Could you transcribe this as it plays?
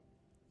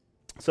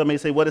Some may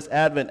say, what is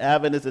Advent?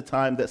 Advent is a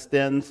time that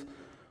stands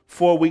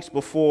 4 weeks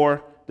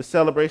before the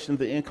celebration of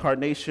the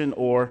Incarnation,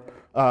 or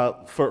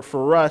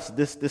for us,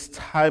 this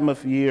time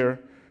of year,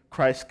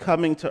 Christ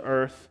coming to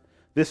earth.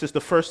 This is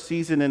the first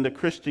season in the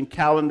Christian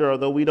calendar,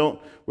 although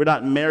we're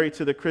not married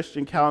to the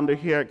Christian calendar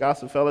here at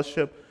Gospel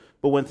Fellowship.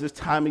 But when this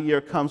time of year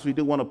comes, we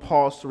do want to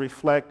pause to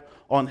reflect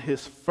on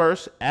his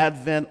first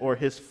advent, or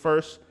his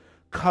first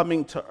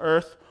coming to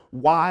earth,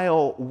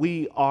 while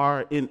we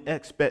are in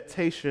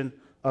expectation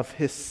of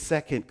his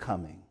second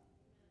coming.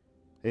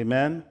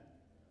 Amen?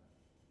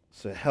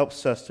 So it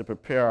helps us to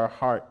prepare our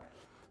heart.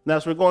 Now,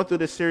 as we're going through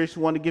this series,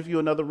 we want to give you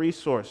another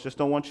resource. Just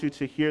don't want you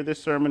to hear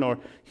this sermon or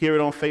hear it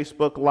on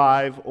Facebook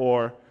Live,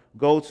 or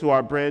go to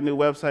our brand new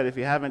website. If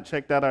you haven't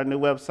checked out our new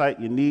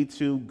website, you need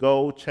to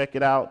go check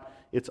it out.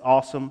 It's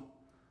awesome.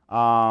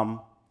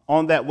 On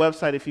that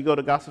website, if you go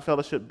to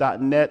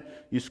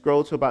gospelfellowship.net, you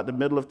scroll to about the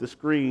middle of the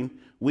screen,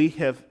 we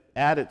have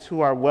added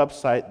to our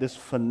website this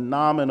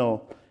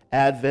phenomenal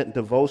Advent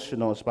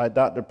devotional. It's by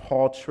Dr.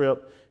 Paul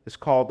Tripp. It's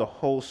called The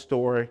Whole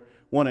Story. I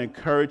want to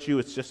encourage you.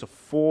 It's just a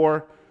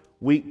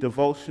 4-week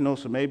devotional,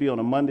 so maybe on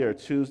a Monday or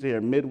Tuesday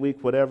or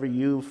midweek, whatever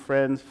you,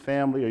 friends,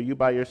 family, or you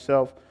by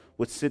yourself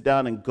would sit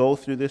down and go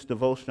through this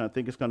devotion. I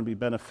think it's going to be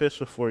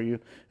beneficial for you,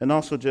 and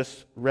also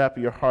just wrap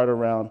your heart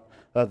around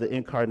the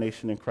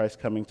incarnation in Christ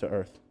coming to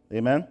earth.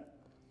 Amen?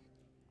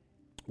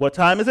 What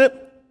time is it?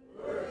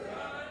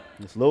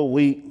 It's a little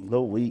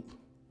weak.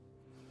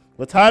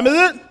 What time is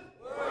it?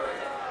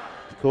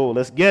 Cool,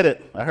 let's get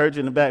it. I heard you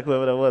in the back,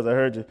 whoever that was, I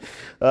heard you.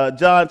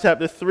 John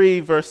chapter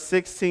 3, verse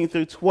 16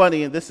 through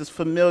 20, and this is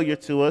familiar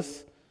to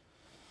us.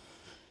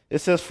 It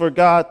says, for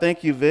God,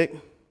 thank you, Vic.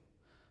 It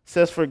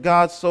says, for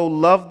God so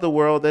loved the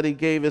world that he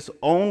gave his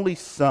only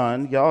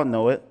son, y'all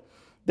know it,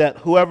 that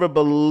whoever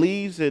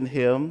believes in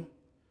him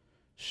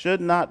should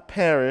not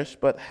perish,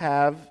 but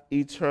have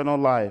eternal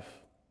life.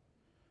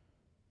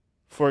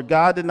 For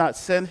God did not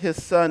send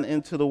his son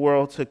into the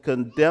world to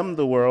condemn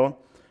the world,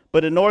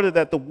 but in order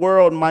that the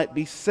world might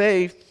be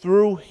saved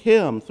through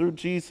him, through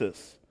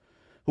Jesus.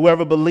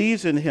 Whoever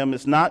believes in him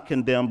is not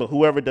condemned, but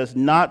whoever does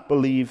not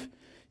believe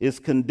is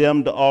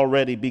condemned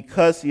already,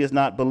 because he has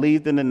not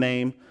believed in the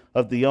name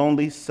of the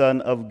only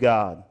Son of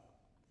God.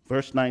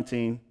 Verse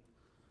 19.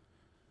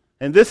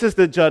 And this is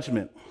the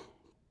judgment,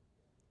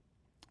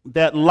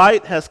 that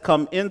light has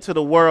come into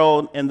the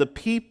world, and the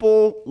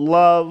people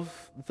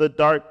love the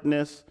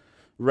darkness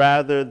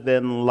rather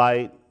than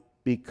light,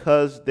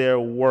 because their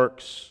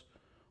works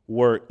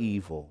were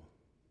evil.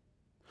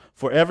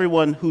 For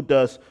everyone who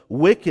does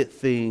wicked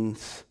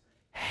things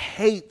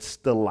hates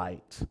the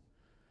light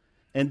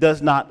and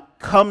does not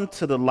come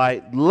to the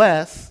light,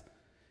 lest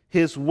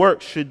his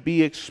work should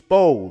be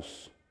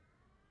exposed.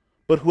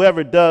 But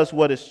whoever does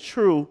what is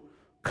true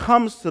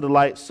comes to the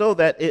light, so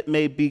that it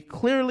may be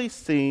clearly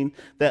seen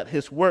that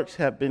his works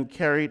have been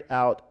carried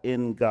out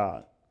in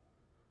God.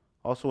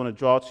 I also want to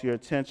draw to your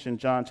attention,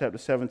 John chapter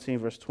 17,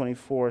 verse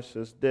 24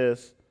 says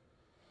this,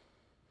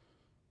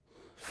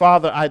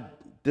 Father, I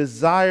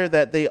desire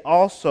that they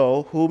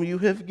also, whom you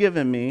have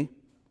given me,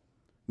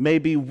 may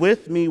be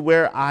with me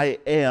where I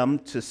am,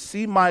 to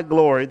see my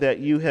glory that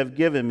you have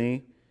given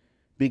me,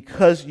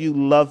 because you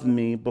loved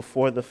me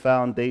before the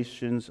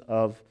foundations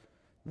of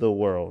the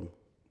world.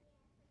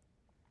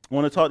 I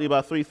want to talk to you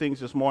about 3 things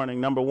this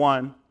morning. Number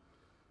 1,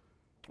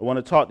 I want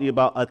to talk to you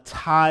about a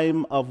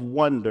time of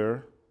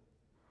wonder,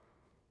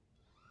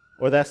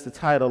 or that's the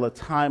title, A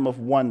Time of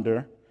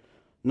Wonder.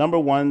 Number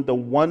 1, the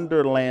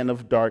wonderland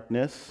of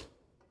darkness.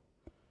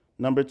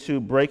 Number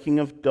 2, breaking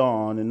of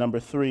dawn. And number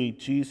 3,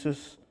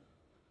 Jesus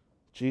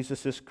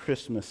is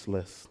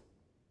Christmasless.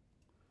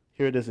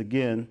 Here it is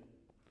again.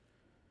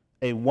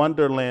 A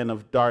wonderland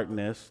of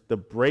darkness, the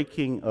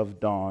breaking of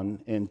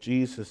dawn, and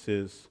Jesus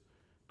is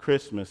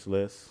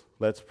Christmasless.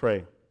 Let's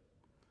pray.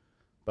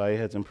 Bow your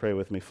heads and pray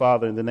with me.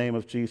 Father, in the name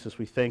of Jesus,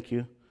 we thank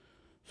you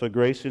for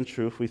grace and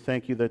truth. We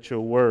thank you that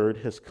your word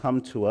has come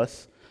to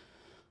us,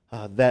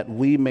 that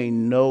we may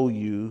know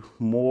you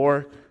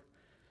more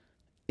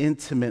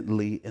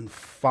intimately and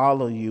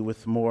follow you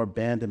with more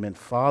abandonment.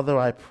 Father,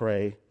 I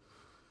pray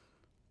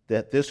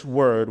that this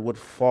word would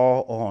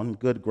fall on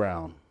good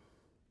ground,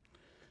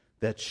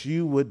 that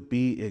you would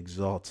be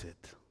exalted,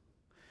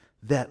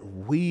 that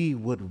we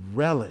would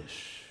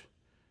relish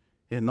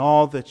in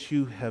all that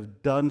you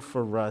have done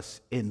for us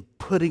in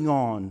putting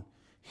on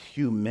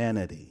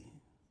humanity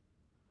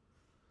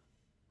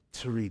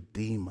to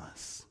redeem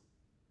us.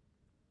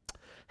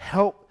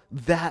 Help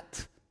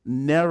that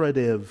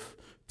narrative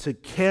to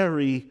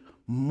carry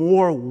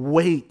more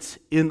weight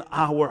in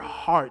our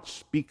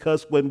hearts,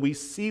 because when we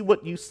see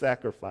what you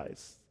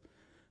sacrifice,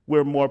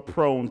 we're more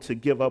prone to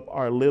give up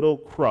our little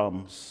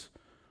crumbs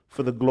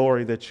for the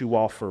glory that you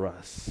offer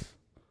us.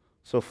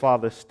 So,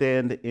 Father,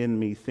 stand in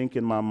me, think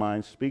in my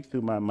mind, speak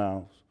through my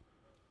mouth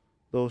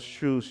those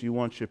truths you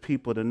want your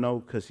people to know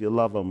because you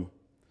love them.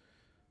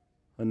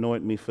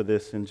 Anoint me for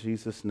this in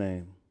Jesus'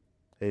 name.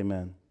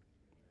 Amen.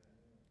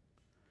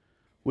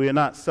 We are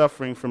not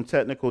suffering from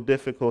technical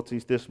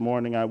difficulties this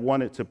morning. I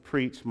wanted to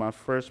preach my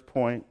first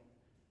point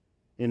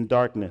in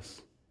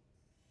darkness.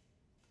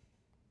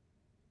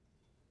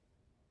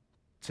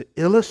 to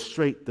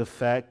illustrate the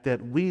fact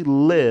that we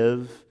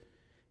live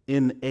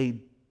in a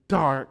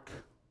dark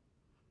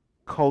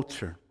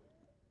culture.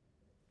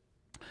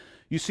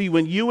 You see,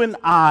 when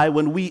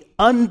we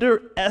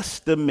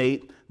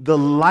underestimate the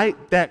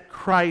light that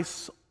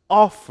Christ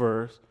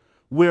offers,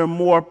 we're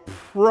more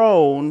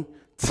prone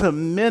to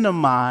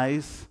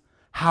minimize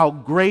how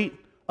great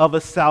of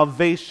a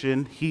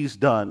salvation he's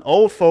done.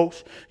 Old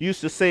folks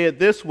used to say it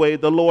this way: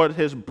 the Lord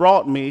has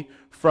brought me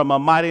from a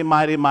mighty,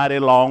 mighty, mighty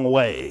long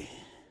way.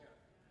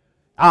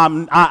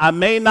 I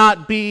may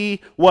not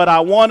be what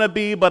I want to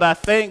be, but I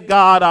thank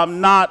God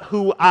I'm not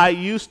who I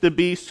used to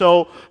be.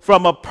 So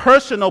from a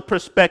personal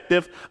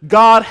perspective,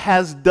 God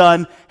has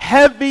done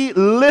heavy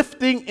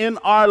lifting in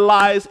our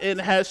lives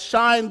and has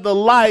shined the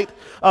light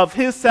of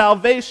his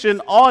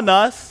salvation on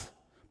us.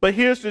 But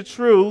here's the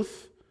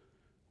truth: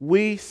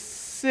 we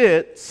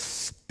sit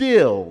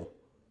still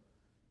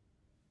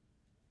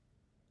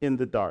in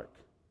the dark.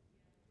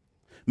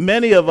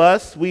 Many of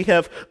us, we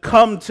have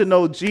come to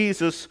know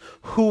Jesus,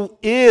 who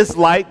is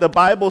light. The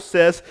Bible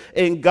says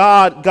in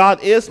God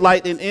is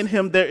light, and in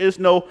him there is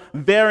no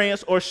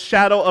variance or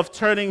shadow of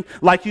turning.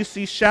 Like you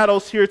see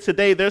shadows here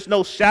today, there's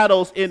no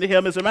shadows in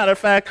him. As a matter of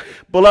fact,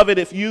 beloved,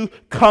 if you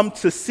come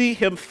to see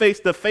him face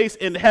to face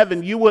in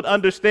heaven, you would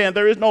understand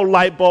there is no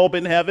light bulb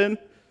in heaven.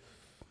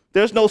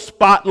 There's no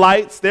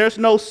spotlights. There's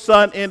no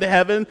sun in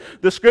heaven.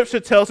 The scripture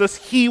tells us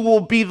he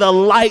will be the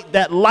light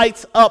that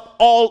lights up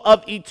all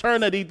of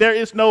eternity. There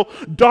is no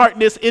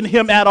darkness in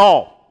him at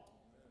all.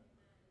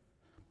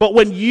 But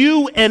when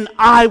you and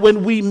I,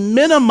 when we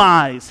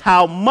minimize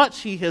how much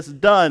he has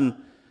done,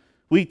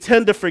 we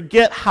tend to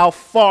forget how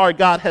far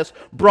God has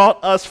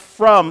brought us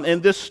from.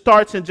 And this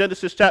starts in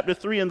Genesis chapter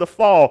 3 in the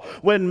fall,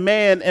 when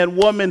man and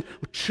woman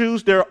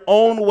choose their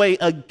own way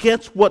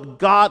against what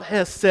God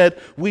has said.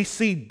 We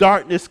see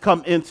darkness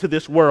come into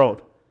this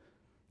world.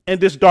 And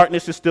this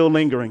darkness is still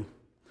lingering.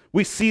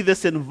 We see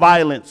this in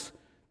violence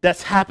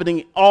that's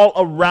happening all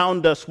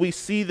around us. We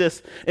see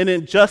this in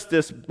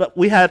injustice. But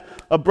we had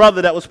a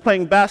brother that was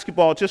playing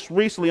basketball just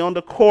recently on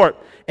the court,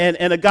 and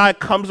a guy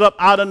comes up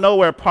out of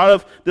nowhere, part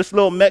of this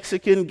little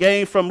Mexican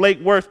gang from Lake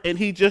Worth, and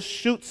he just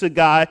shoots a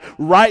guy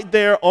right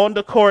there on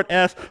the court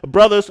as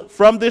brothers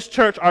from this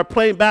church are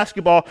playing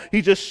basketball.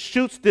 He just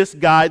shoots this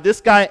guy. This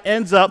guy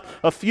ends up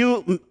a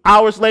few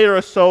hours later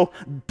or so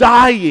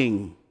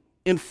dying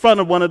in front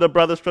of one of the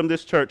brothers from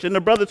this church. And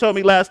the brother told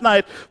me last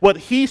night what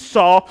he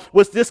saw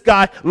was this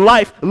guy,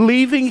 life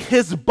leaving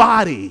his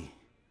body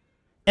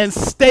and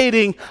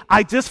stating,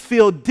 I just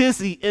feel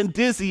dizzy and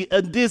dizzy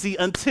and dizzy,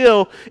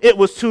 until it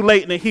was too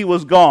late and he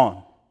was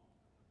gone.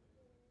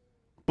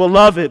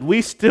 Beloved,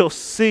 we still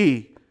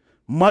see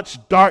much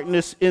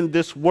darkness in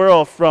this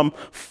world, from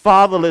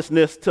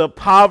fatherlessness to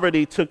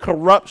poverty to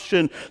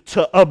corruption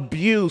to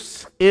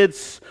abuse.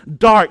 It's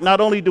dark.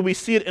 Not only do we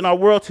see it in our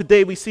world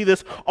today, we see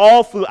this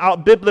all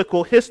throughout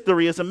biblical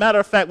history. As a matter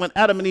of fact, when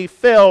Adam and Eve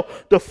fell,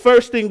 the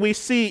first thing we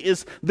see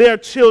is their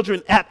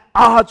children at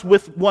odds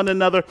with one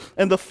another,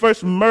 and the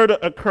first murder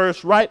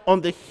occurs right on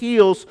the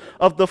heels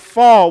of the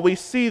fall. We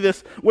see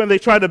this when they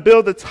try to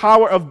build the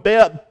Tower of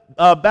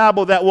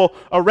Babel that will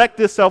erect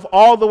itself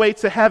all the way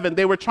to heaven.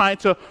 They were trying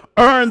to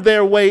earn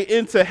their way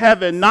into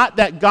heaven, not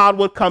that God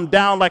would come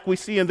down like we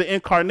see in the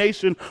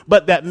incarnation,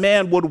 but that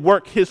man would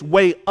work his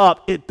way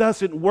up. It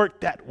doesn't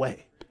work that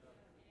way.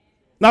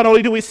 Not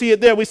only do we see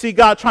it there, we see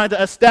God trying to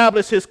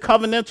establish his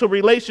covenantal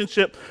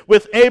relationship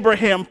with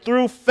Abraham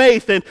through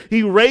faith, and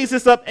he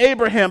raises up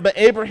Abraham, but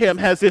Abraham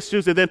has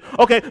issues. And then,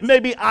 okay,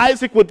 maybe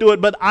Isaac would do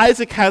it, but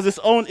Isaac has his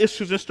own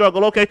issues and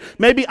struggle. Okay,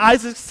 maybe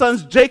Isaac's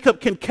sons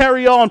Jacob can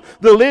carry on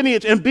the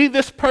lineage and be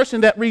this person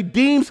that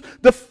redeems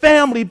the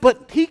family,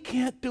 but he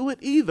can't do it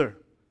either.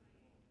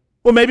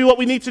 Well, maybe what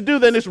we need to do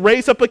then is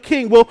raise up a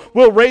king.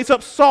 We'll raise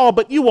up Saul,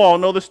 but you all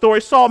know the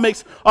story. Saul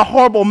makes a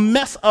horrible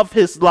mess of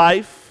his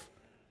life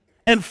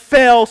and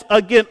fails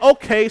again.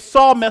 Okay,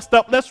 Saul messed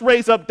up. Let's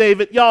raise up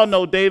David. Y'all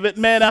know David,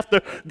 man after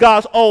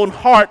God's own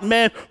heart,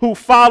 man who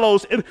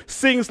follows and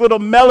sings little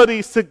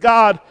melodies to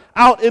God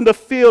out in the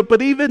field.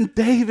 But even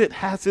David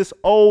has his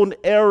own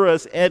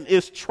errors and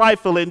is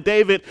trifling.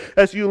 David,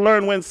 as you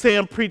learn when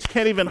Sam preached,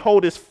 can't even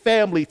hold his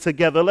family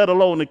together, let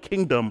alone the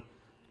kingdom.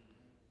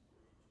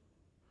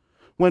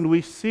 When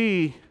we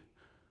see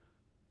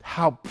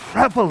how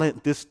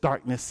prevalent this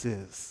darkness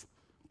is,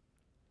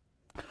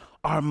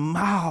 our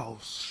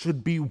mouths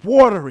should be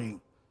watering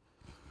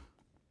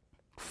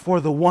for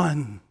the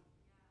one.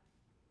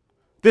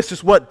 This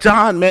is what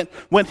John meant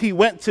when he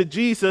went to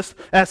Jesus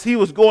as he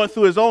was going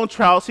through his own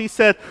trials. He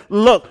said,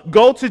 look,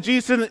 go to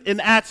Jesus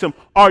and ask him,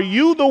 are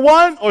you the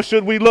one, or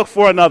should we look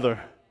for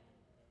another?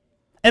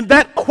 And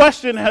that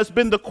question has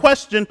been the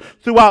question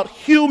throughout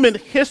human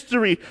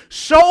history.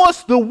 Show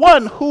us the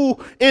one who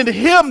in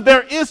him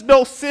there is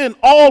no sin.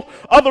 All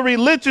other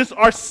religions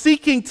are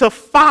seeking to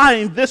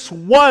find this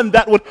one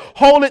that would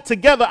hold it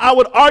together. I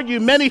would argue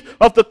many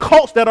of the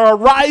cults that are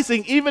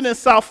arising, even in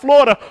South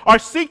Florida, are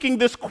seeking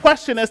this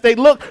question as they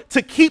look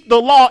to keep the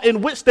law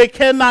in which they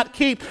cannot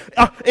keep.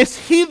 Is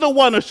he the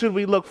one, or should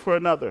we look for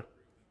another?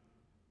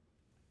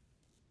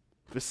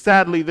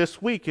 Sadly,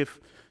 this week, if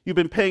you've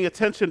been paying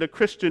attention to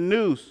Christian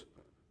news,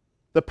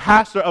 the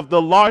pastor of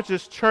the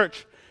largest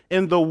church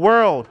in the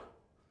world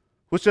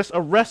was just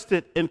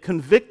arrested and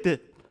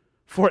convicted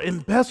for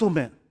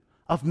embezzlement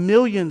of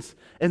millions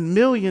and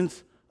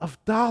millions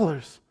of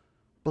dollars.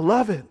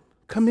 Beloved,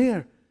 come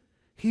here.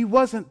 He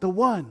wasn't the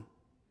one.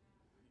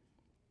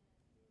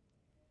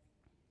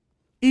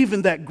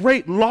 Even that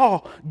great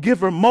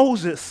lawgiver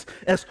Moses,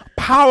 as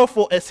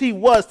powerful as he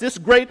was, this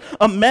great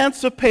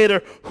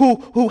emancipator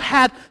who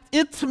had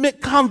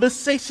intimate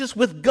conversations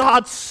with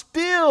God,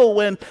 still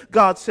when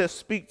God says,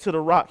 speak to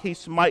the rock, he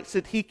smites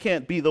it. He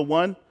can't be the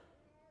one.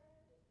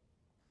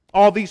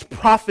 All these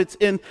prophets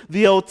in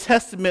the Old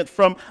Testament,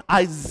 from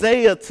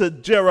Isaiah to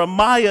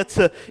Jeremiah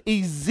to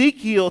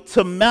Ezekiel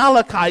to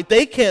Malachi,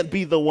 they can't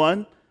be the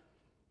one.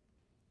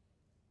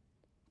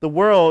 The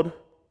world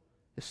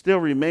is still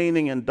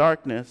remaining in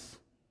darkness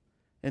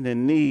and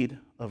in need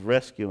of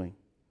rescuing.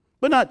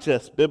 But not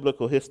just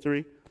biblical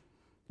history,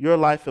 your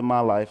life and my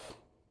life.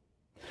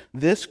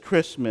 This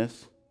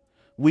Christmas,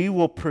 we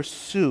will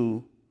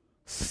pursue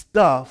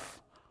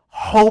stuff,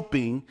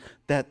 hoping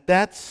that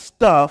that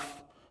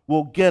stuff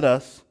will get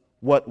us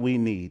what we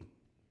need.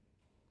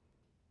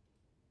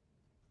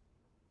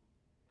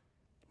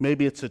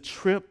 Maybe it's a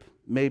trip,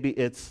 maybe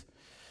it's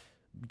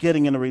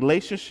getting in a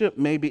relationship,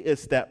 maybe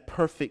it's that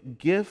perfect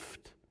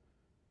gift.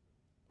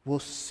 We'll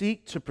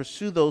seek to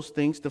pursue those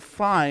things to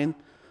find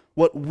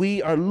what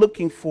we are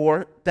looking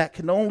for that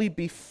can only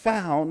be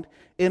found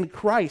in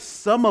Christ.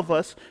 Some of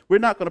us, we're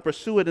not going to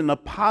pursue it in a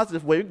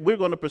positive way. We're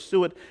going to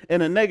pursue it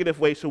in a negative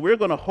way. So we're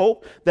going to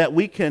hope that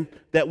we can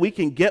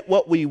get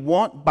what we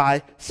want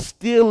by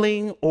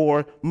stealing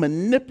or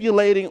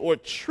manipulating or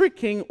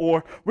tricking,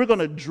 or we're going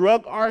to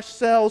drug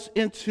ourselves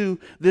into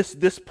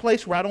this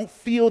place where I don't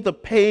feel the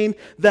pain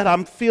that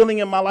I'm feeling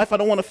in my life. I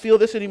don't want to feel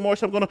this anymore,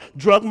 so I'm going to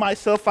drug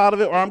myself out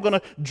of it, or I'm going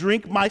to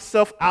drink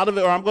myself out of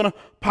it, or I'm going to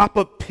pop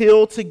a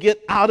pill to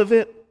get out of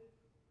it.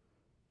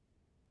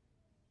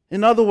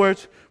 In other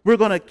words, we're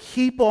going to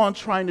keep on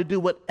trying to do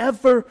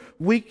whatever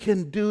we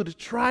can do to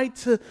try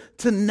to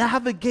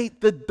navigate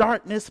the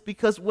darkness,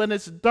 because when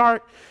it's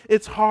dark,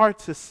 it's hard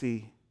to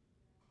see.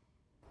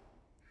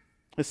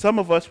 And some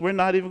of us, we're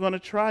not even going to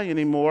try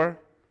anymore.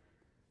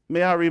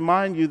 May I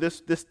remind you,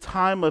 this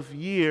time of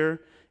year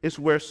is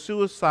where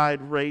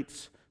suicide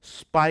rates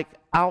spike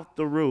out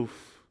the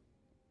roof,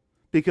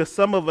 because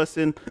some of us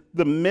in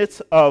the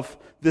midst of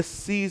this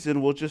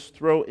season will just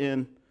throw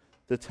in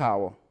the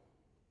towel.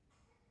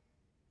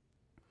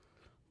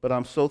 But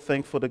I'm so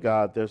thankful to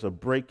God, there's a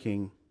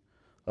breaking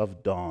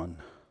of dawn.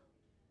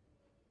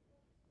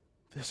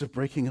 There's a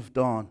breaking of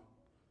dawn.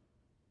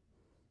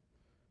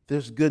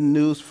 There's good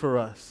news for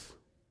us.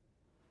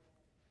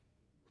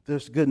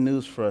 There's good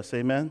news for us,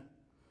 amen?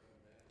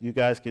 You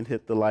guys can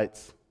hit the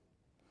lights.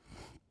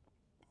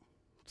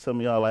 Some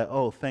of y'all are like,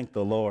 oh, thank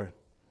the Lord.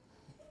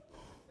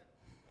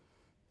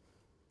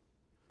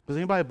 Was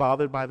anybody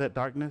bothered by that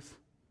darkness?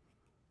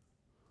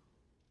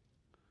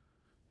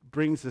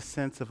 Brings a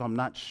sense of I'm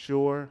not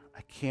sure, I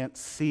can't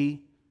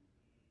see.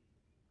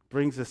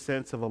 Brings a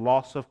sense of a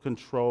loss of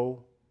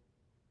control,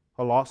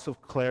 a loss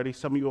of clarity.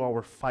 Some of you all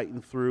were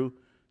fighting through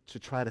to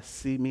try to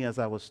see me as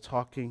I was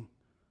talking.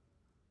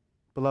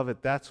 Beloved,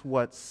 that's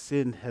what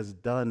sin has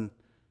done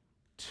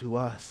to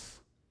us.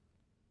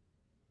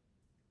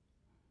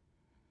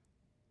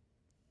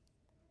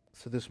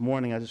 So this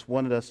morning, I just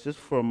wanted us just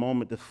for a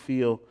moment to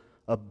feel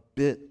a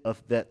bit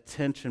of that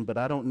tension, but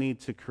I don't need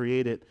to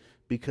create it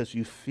because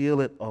you feel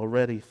it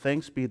already.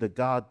 Thanks be to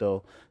God,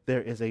 though,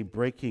 there is a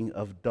breaking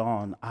of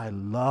dawn. I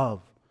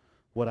love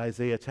what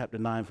Isaiah chapter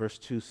 9, verse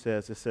 2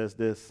 says. It says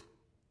this: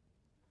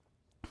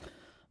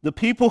 the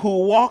people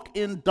who walk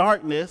in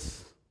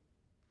darkness,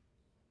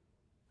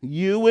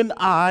 you and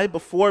I,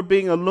 before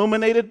being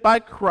illuminated by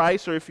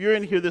Christ, or if you're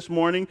in here this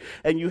morning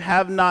and you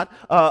have not,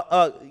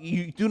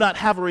 you do not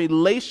have a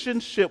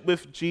relationship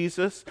with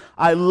Jesus,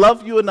 I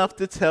love you enough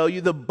to tell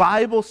you the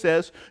Bible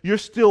says you're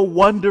still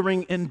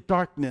wandering in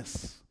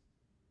darkness.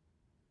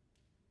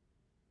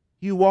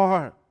 You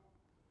are.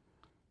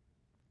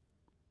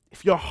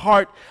 If your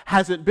heart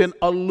hasn't been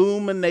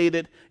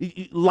illuminated,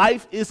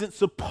 life isn't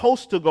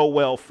supposed to go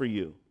well for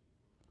you.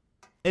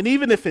 And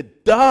even if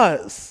it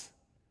does,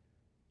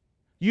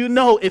 you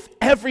know, if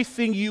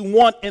everything you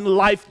want in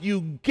life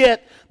you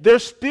get,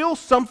 there's still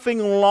something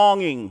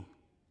longing,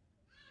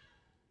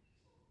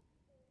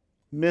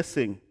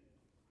 missing.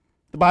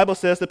 The Bible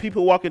says the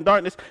people who walk in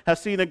darkness have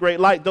seen a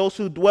great light. Those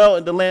who dwell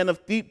in the land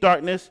of deep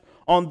darkness,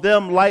 on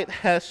them light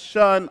has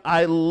shone.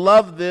 I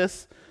love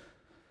this.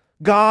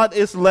 God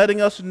is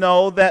letting us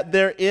know that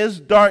there is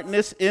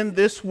darkness in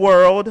this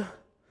world,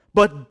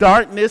 but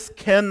darkness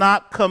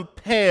cannot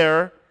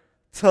compare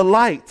to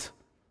light.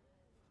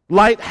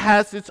 Light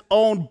has its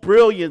own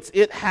brilliance.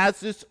 It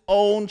has its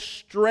own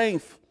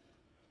strength.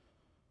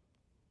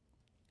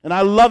 And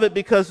I love it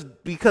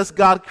because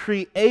God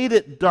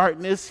created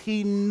darkness.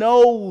 He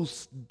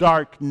knows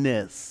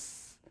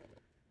darkness.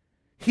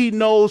 He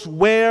knows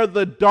where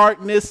the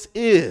darkness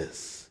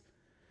is.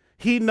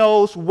 He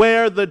knows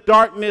where the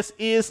darkness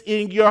is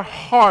in your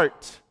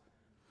heart.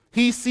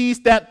 He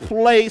sees that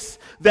place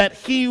that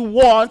he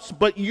wants,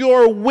 but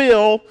your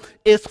will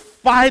is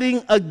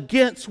fighting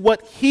against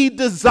what he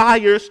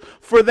desires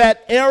for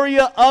that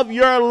area of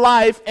your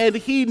life, and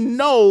he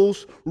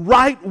knows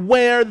right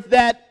where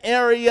that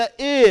area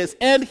is.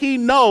 And he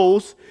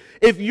knows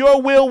if your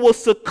will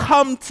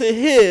succumb to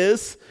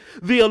his,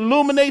 the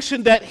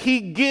illumination that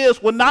he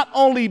gives will not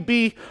only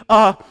be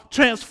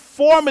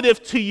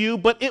transformative to you,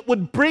 but it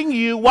would bring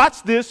you,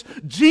 watch this,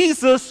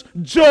 Jesus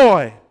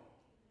joy.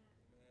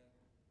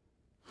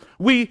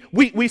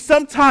 We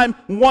sometimes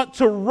want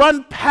to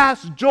run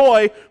past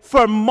joy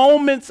for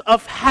moments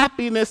of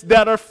happiness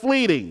that are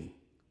fleeting.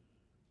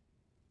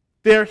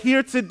 They're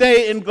here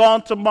today and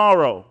gone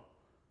tomorrow.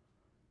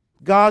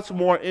 God's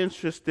more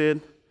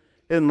interested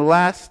in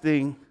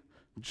lasting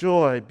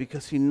joy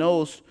because he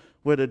knows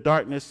where the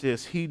darkness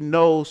is. He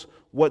knows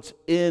what's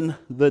in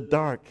the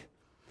dark.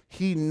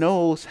 He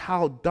knows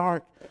how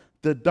dark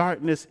the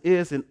darkness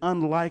is. And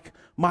unlike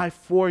my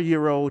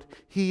 4-year-old,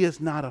 he is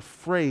not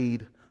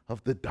afraid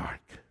of the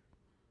dark.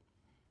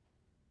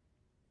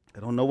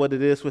 I don't know what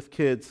it is with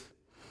kids.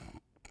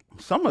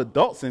 Some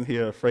adults in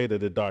here are afraid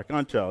of the dark,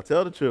 aren't y'all?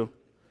 Tell the truth.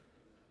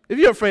 If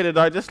you're afraid of the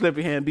dark, just slip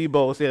your hand, be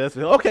bold, say that's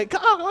okay.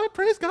 Come on,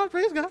 praise God,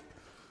 praise God.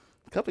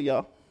 A couple of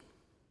y'all.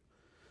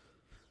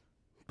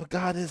 But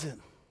God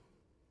isn't.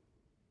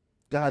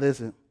 God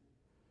isn't.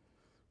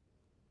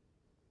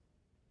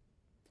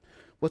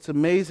 What's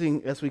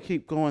amazing as we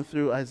keep going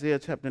through Isaiah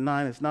chapter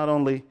 9 is not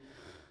only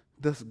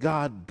does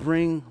God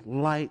bring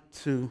light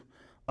to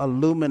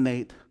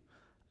illuminate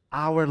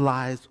our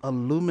lives,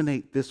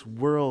 illuminate this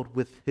world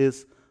with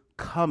his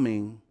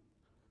coming.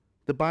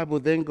 The Bible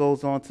then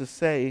goes on to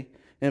say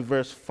in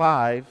verse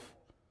 5,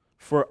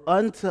 "For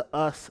unto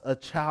us a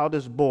child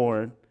is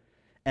born,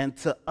 and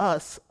to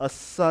us a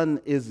son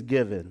is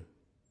given."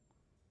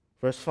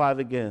 Verse 5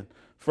 again.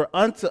 "For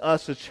unto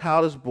us a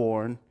child is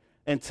born,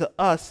 and to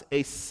us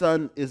a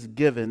son is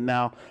given."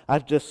 Now,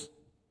 I've just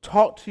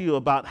talked to you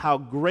about how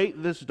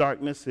great this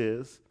darkness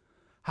is,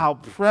 how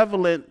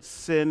prevalent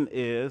sin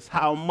is,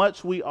 how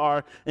much we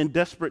are in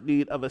desperate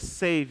need of a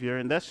Savior.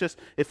 And that's just,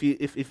 if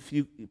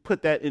you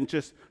put that in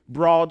just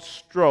broad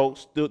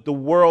strokes, the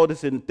world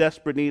is in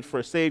desperate need for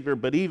a Savior.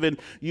 But even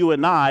you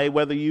and I,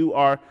 whether you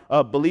are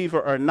a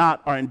believer or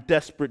not, are in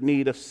desperate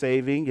need of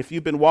saving. If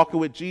you've been walking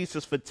with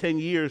Jesus for 10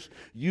 years,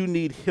 you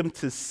need him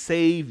to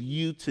save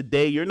you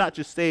today. You're not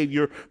just saved,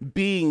 you're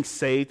being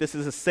saved. This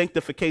is a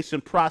sanctification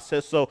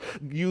process, so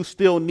you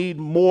still need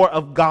more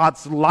of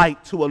God's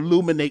light to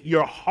illuminate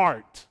your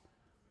heart.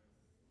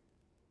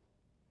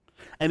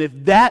 And if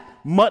that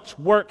much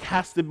work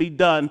has to be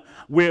done,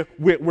 we're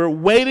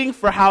waiting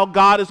for how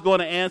God is going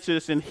to answer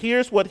this. And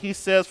here's what he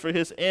says for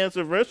his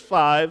answer. Verse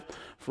 5,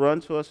 "For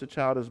unto us a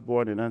child is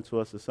born, and unto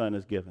us a son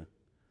is given."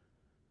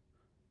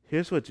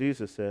 Here's what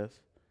Jesus says.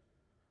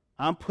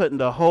 I'm putting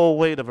the whole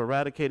weight of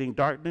eradicating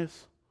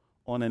darkness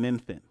on an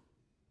infant.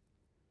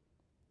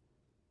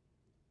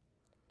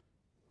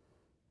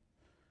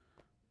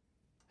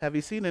 Have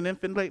you seen an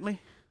infant lately?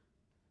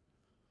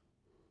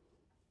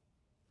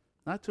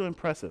 Not too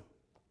impressive.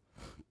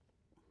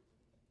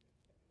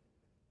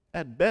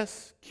 At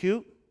best,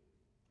 cute.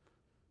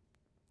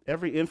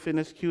 Every infant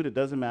is cute. It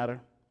doesn't matter.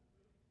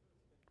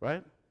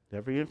 Right?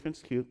 Every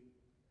infant's cute.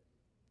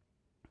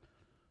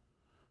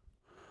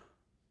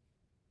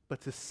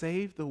 But to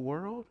save the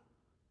world,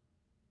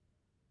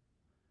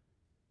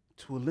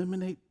 to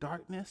eliminate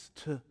darkness,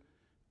 to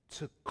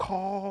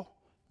call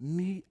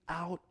me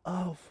out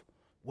of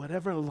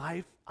whatever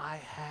life I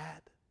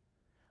had,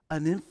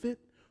 an infant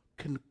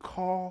can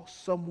call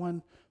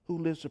someone who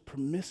lives a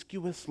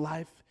promiscuous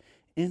life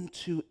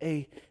into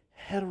a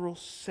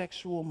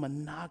heterosexual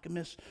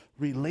monogamous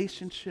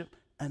relationship.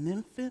 An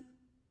infant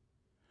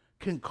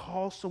can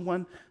call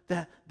someone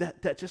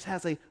that just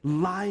has a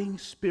lying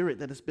spirit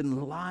that has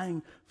been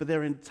lying for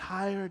their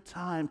entire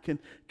time,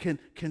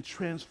 can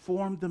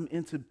transform them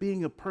into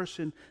being a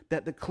person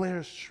that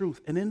declares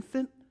truth. An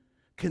infant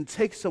can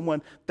take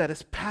someone that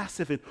is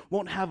passive and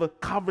won't have a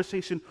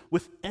conversation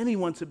with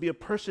anyone to be a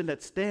person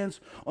that stands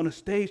on a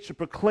stage to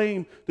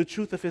proclaim the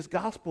truth of his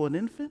gospel. An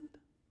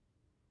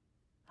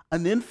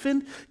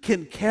infant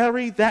can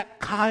carry that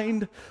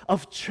kind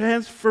of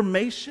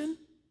transformation.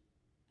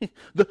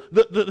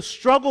 The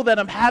struggle that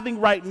I'm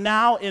having right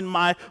now in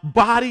my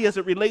body as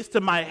it relates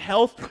to my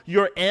health,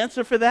 your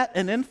answer for that,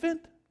 an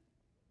infant?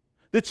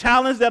 The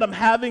challenge that I'm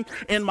having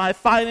in my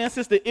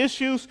finances, the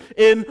issues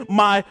in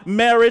my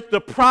marriage, the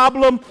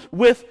problem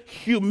with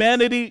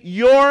humanity,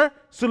 your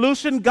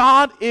solution,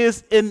 God,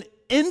 is an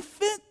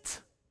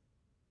infant.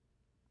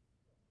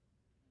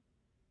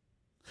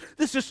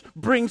 This just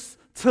brings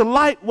to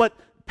light what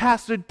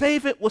Pastor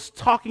David was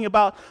talking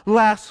about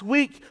last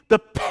week, the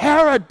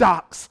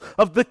paradox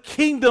of the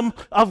kingdom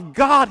of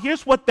God.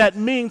 Here's what that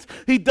means.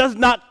 He does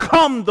not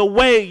come the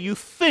way you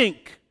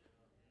think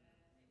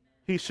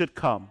he should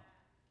come.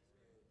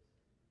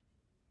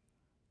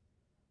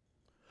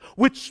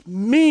 Which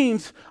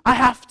means I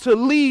have to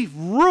leave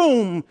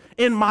room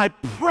in my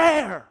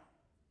prayer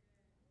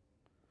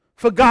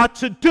for God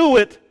to do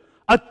it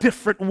a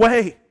different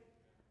way.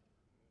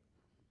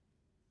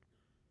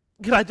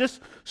 Can I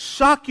just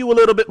shock you a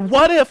little bit?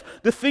 What if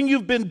the thing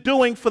you've been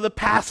doing for the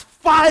past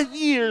 5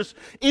 years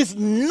is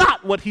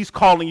not what he's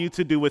calling you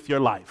to do with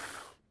your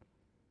life?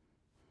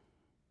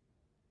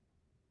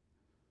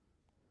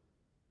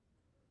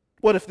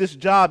 What if this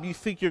job you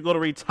think you're going to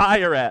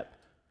retire at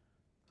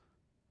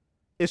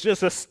is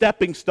just a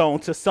stepping stone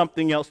to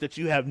something else that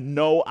you have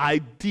no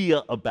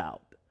idea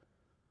about?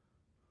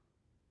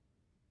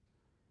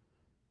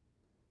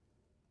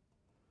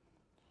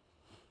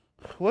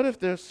 What if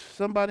there's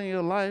somebody in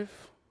your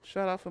life,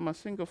 shout out for my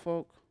single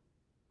folk,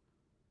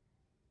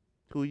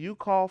 who you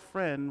call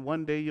friend,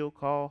 one day you'll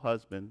call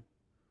husband,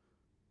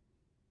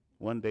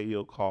 one day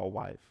you'll call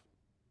wife?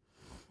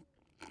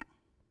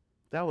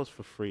 That was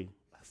for free.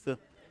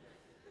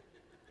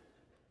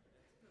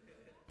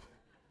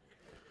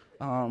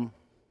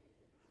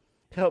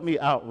 Help me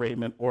out,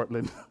 Raymond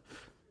Ortland.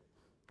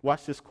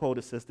 Watch this quote.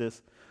 It says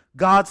this: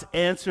 God's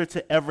answer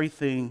to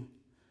everything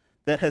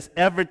that has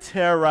ever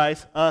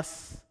terrorized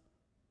us.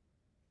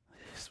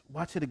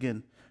 Watch it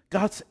again.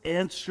 God's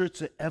answer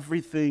to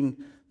everything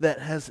that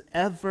has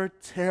ever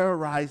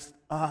terrorized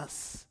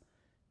us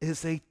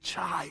is a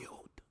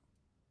child.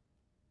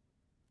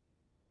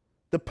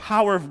 The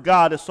power of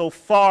God is so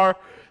far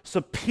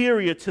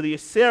superior to the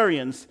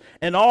Assyrians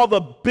and all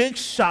the big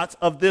shots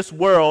of this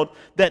world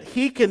that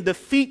he can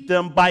defeat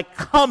them by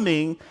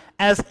coming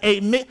as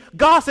a...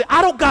 God said,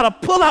 I don't got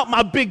to pull out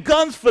my big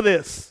guns for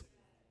this.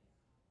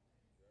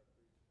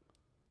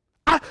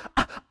 I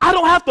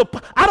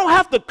don't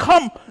have to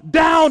come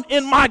down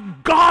in my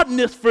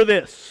godness for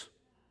this.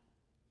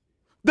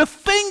 The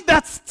thing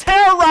that's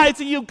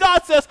terrorizing you,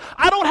 God says,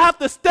 I don't have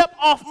to step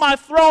off my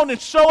throne and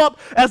show up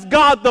as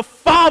God the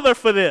Father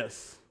for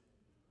this.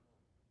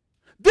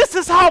 This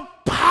is how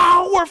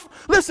powerful.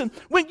 Listen,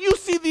 when you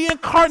see the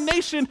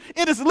incarnation,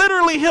 it is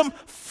literally him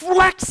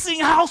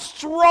flexing how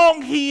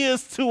strong he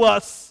is to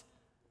us.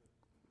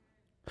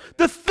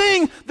 The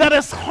thing that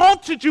has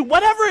haunted you,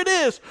 whatever it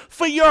is,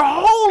 for your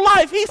whole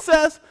life, he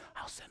says,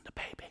 I'll send a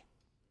baby.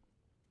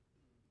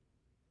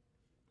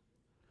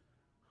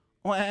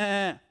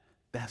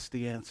 That's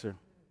the answer.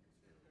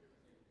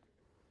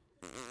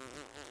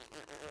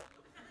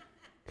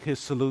 His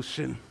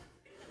solution.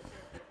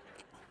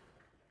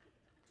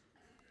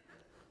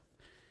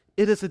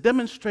 It is a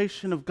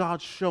demonstration of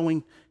God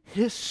showing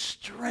his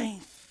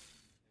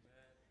strength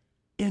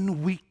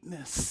in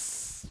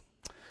weakness.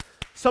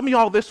 Some of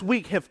y'all this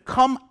week have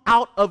come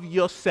out of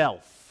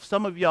yourself.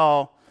 Some of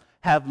y'all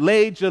have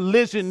laid your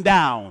religion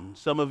down.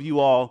 Some of you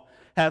all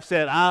have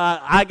said,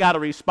 I got to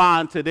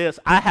respond to this.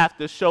 I have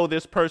to show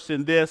this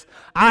person this.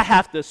 I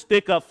have to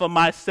stick up for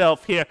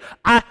myself here.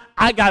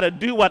 I got to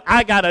do what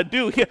I got to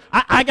do here.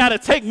 I got to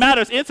take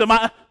matters into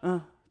my...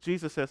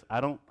 Jesus says,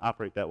 I don't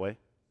operate that way.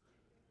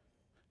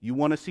 You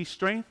want to see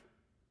strength?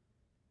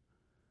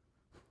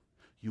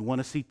 You want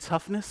to see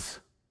toughness?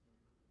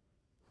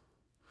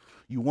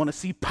 You want to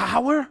see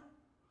power?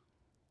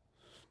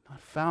 It's not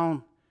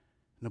found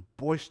in a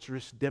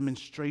boisterous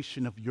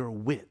demonstration of your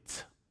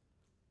wit.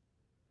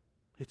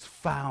 It's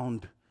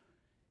found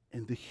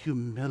in the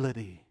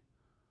humility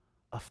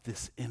of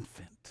this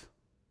infant.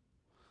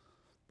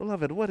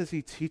 Beloved, what is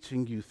he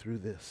teaching you through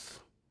this?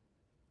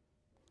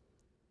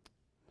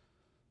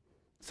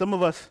 Some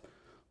of us,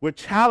 we're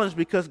challenged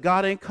because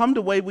God ain't come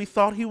the way we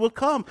thought he would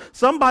come.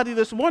 Somebody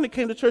this morning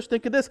came to church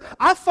thinking this: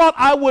 I thought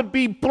I would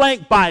be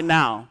blank by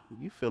now.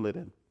 You fill it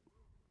in.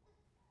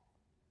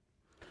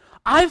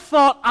 I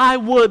thought I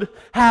would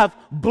have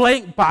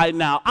blank by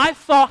now. I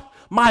thought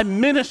my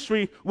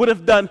ministry would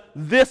have done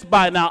this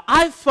by now.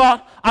 I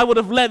thought I would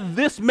have led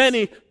this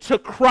many to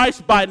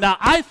Christ by now.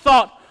 I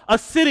thought a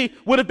city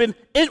would have been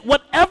in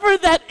whatever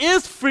that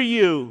is for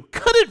you.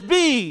 Could it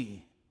be?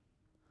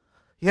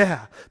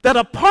 Yeah, that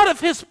a part of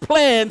his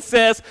plan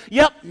says,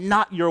 yep,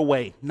 not your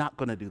way, not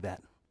going to do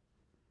that.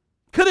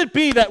 Could it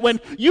be that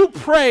when you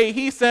pray,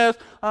 he says,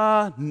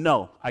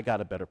 no, I got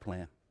a better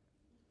plan?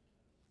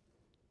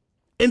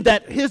 And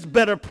that his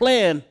better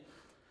plan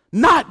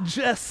not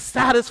just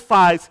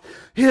satisfies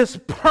his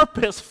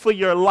purpose for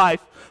your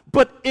life,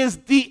 but is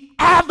the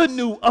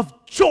avenue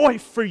of joy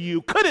for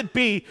you. Could it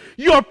be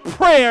your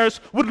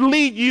prayers would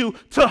lead you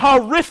to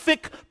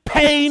horrific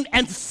pain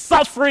and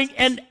suffering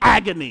and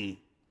agony?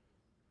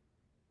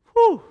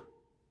 Whew.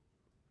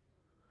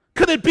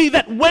 Could it be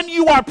that when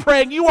you are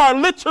praying, you are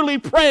literally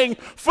praying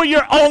for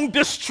your own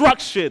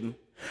destruction?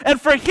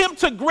 And for him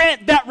to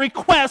grant that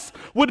request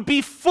would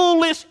be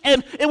foolish,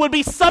 and it would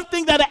be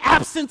something that an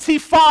absentee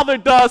father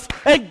does.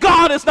 And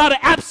God is not an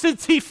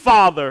absentee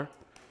father.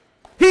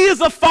 He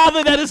is a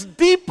father that is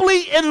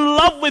deeply in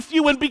love with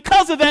you, and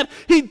because of that,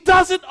 he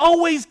doesn't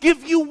always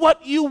give you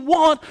what you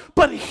want,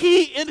 but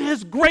he, in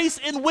his grace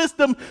and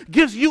wisdom,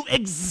 gives you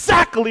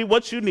exactly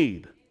what you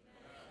need.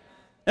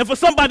 And for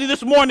somebody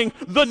this morning,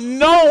 the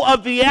no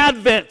of the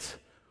Advent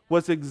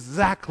was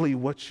exactly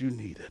what you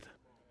needed.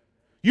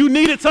 You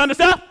needed to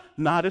understand,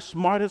 not as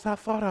smart as I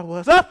thought I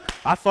was.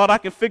 I thought I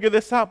could figure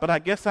this out, but I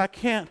guess I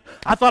can't.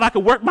 I thought I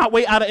could work my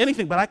way out of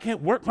anything, but I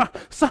can't work my...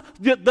 So,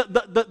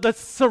 the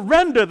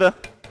surrender,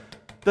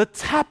 the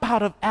tap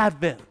out of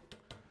Advent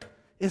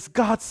is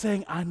God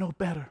saying, I know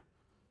better.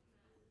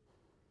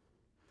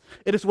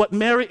 It is what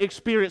Mary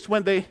experienced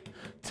when they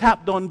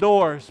tapped on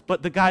doors,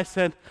 but the guy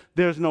said,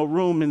 there's no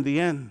room in the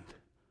end.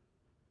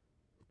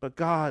 But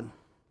God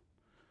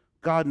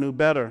knew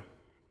better.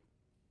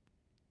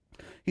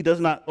 He does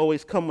not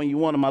always come when you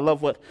want him. I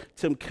love what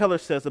Tim Keller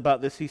says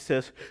about this. He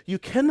says, you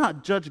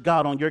cannot judge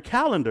God on your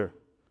calendar.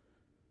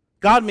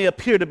 God may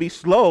appear to be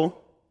slow,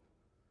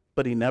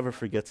 but he never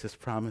forgets his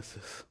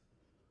promises.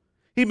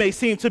 He may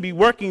seem to be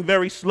working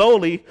very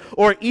slowly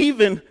or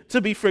even to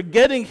be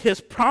forgetting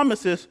his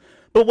promises,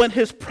 but when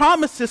his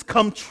promises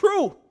come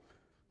true,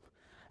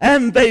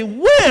 and they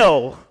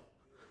will,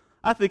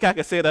 I think I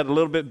can say that a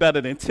little bit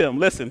better than Tim.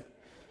 Listen,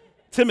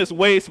 Tim is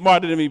way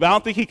smarter than me, but I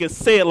don't think he can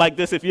say it like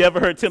this if you ever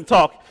heard Tim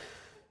talk.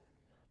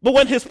 But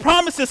when his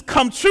promises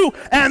come true,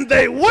 and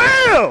they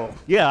will,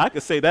 yeah, I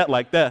could say that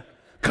like that,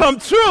 come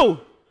true,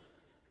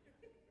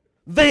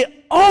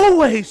 they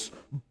always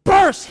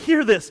burst,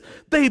 hear this,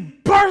 they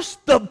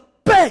burst the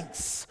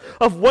banks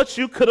of what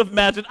you could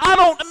imagine.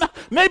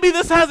 Maybe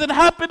this hasn't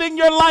happened in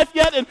your life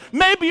yet, and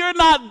maybe you're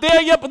not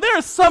there yet, but there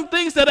are some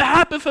things that have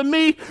happened for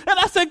me, and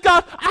I said,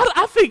 God,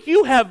 I think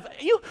you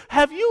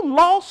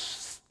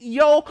lost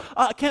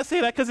I can't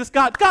say that because it's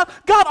God. God,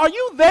 are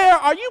you there?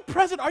 Are you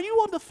present? Are you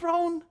on the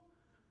throne?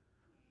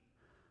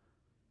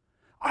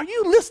 Are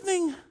you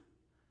listening?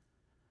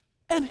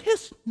 And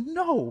his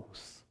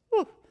nose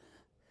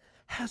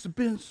has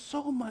been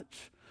so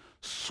much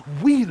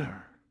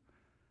sweeter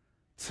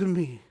to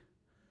me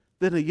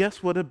than a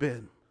yes would have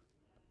been.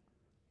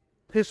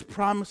 His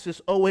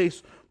promises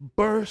always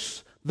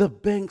burst the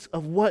banks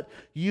of what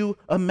you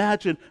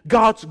imagine.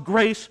 God's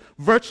grace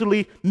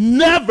virtually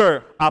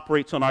never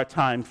operates on our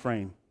time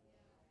frame,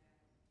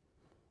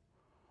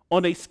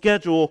 on a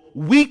schedule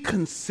we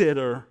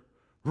consider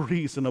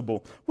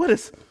reasonable. What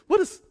is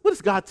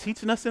God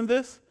teaching us in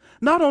this?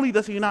 Not only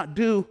does he not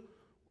do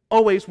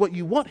always what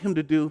you want him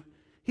to do,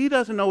 he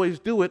doesn't always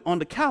do it on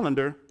the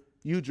calendar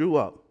you drew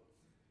up.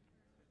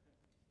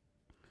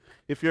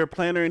 If you're a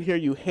planner in here,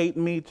 you hate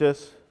me,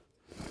 just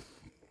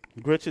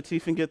grit your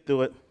teeth and get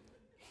through it.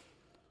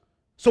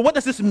 So what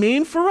does this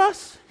mean for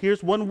us?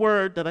 Here's one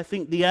word that I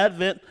think the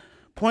Advent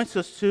points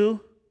us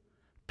to: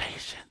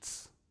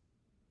 patience.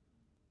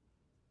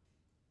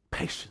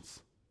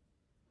 Patience.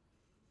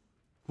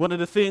 One of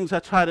the things I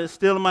try to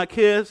instill in my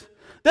kids,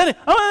 Daddy,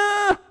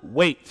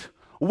 wait.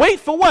 Wait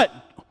for what?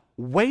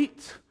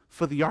 Wait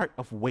for the art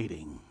of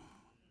waiting.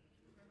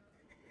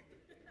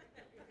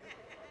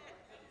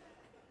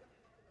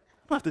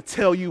 I don't have to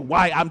tell you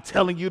why I'm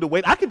telling you to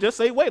wait. I can just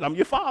say, wait, I'm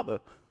your father.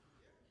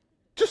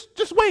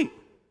 Just wait.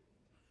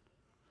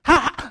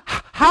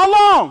 How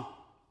long?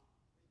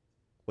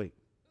 Wait.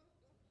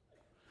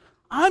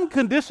 I'm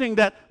conditioning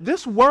that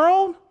this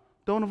world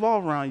don't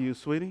evolve around you,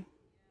 sweetie.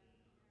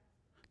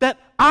 That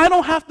I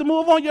don't have to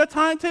move on your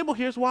timetable.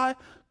 Here's why.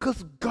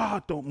 Because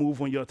God don't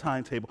move on your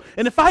timetable.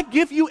 And if I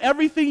give you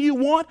everything you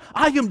want,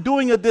 I am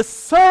doing a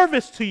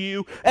disservice to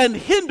you and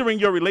hindering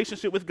your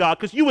relationship with God,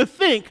 because you would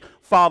think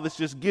fathers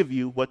just give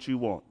you what you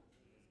want.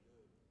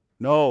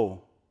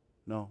 No.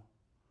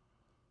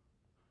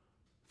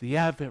 The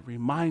Advent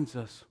reminds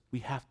us we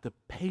have to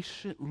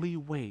patiently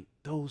wait.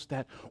 Those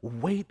that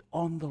wait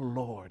on the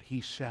Lord, he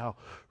shall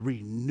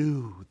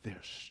renew their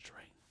strength.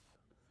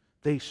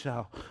 They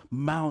shall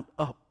mount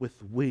up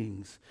with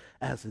wings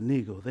as an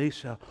eagle. They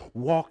shall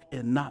walk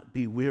and not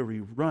be weary,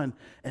 run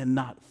and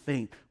not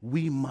faint.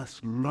 We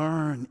must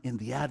learn in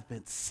the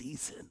Advent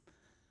season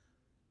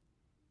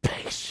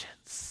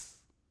patience.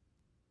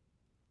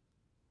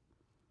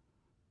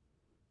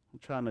 I'm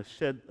trying to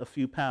shed a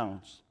few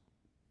pounds.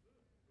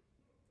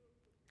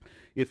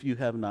 If you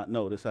have not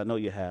noticed, I know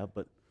you have,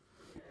 but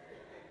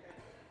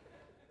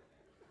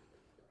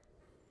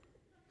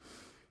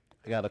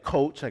I got a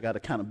coach, I got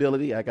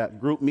accountability, I got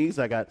group meets,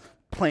 I got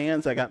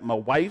plans, I got my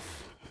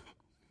wife.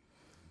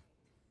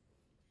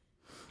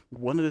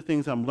 One of the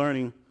things I'm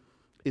learning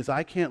is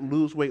I can't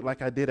lose weight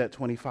like I did at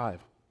 25.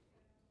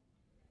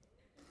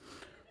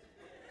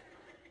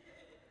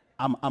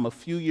 I'm a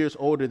few years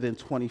older than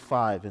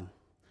 25, and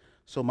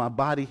so my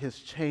body has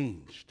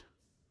changed.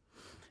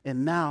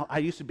 And now I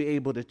used to be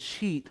able to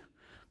cheat,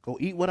 go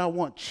eat what I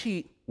want,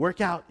 cheat, work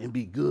out, and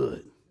be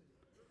good.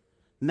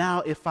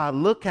 Now if I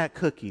look at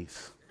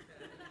cookies,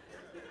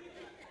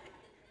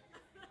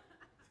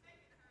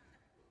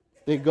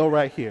 they go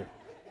right here.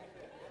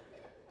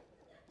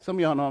 Some of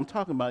y'all know what I'm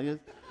talking about.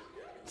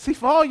 See,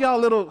 for all y'all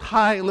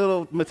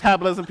little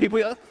metabolism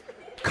people,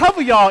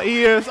 cover y'all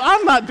ears.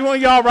 I'm not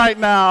doing y'all right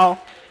now.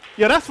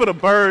 Yeah, that's for the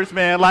birds,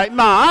 man. Like,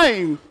 nah, I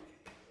ain't.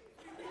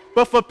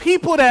 But for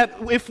people that,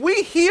 if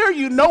we hear,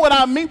 you know what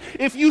I mean?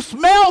 If you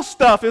smell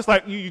stuff, it's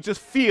like you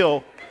just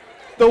feel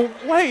the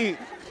weight.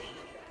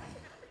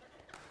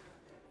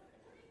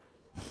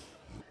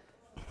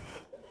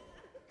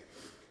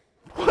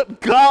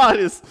 What God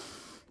is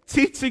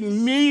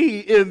teaching me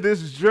in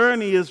this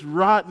journey is,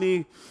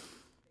 Rodney,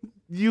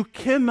 you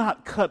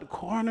cannot cut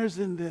corners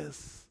in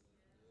this.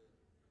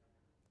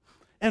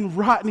 And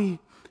Rodney,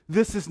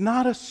 this is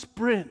not a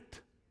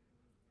sprint.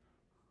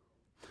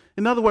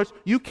 In other words,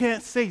 you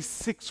can't say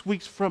 6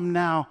 weeks from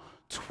now,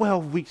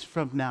 12 weeks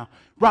from now.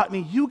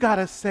 Rodney, you got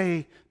to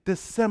say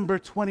December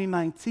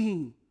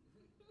 2019.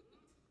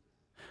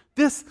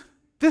 This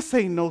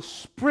ain't no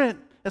sprint.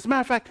 As a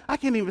matter of fact, I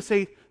can't even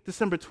say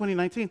December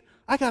 2019.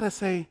 I got to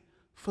say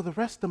for the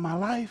rest of my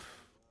life.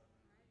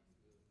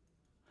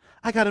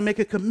 I got to make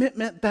a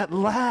commitment that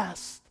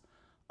lasts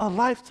a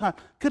lifetime.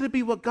 Could it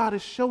be what God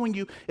is showing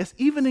you is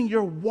even in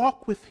your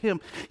walk with him,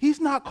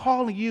 he's not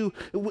calling you.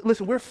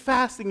 Listen, we're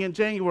fasting in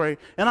January,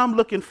 and I'm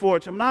looking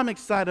forward to it. I'm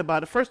excited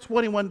about it. First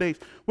 21 days,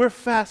 we're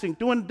fasting,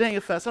 doing the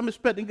Daniel fast. I'm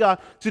expecting God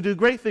to do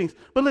great things.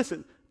 But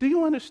listen, do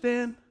you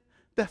understand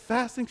that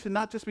fasting should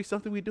not just be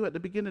something we do at the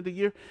beginning of the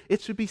year?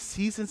 It should be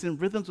seasons and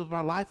rhythms of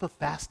our life of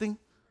fasting.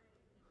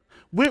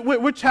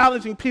 We're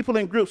challenging people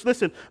in groups.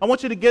 Listen, I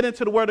want you to get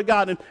into the Word of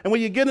God. And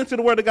when you get into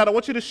the Word of God, I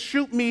want you to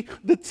shoot me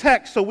the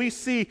text so we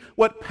see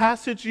what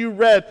passage you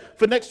read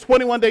for the next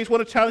 21 days. I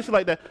want to challenge you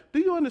like that. Do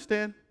you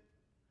understand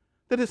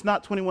that it's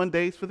not 21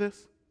 days for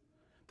this?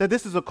 That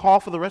this is a call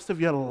for the rest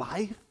of your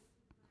life?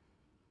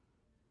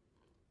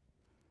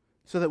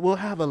 So that we'll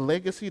have a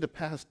legacy to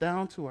pass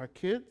down to our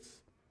kids?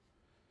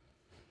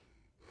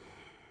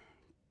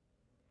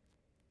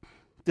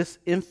 This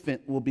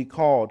infant will be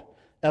called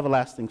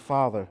Everlasting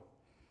Father.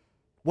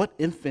 What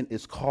infant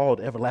is called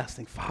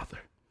Everlasting Father?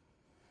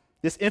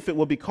 This infant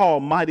will be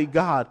called Mighty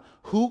God.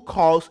 Who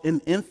calls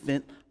an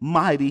infant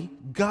Mighty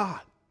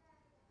God?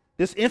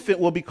 This infant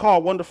will be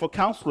called Wonderful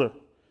Counselor.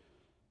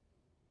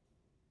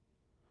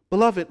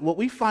 Beloved, what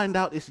we find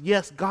out is,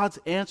 yes, God's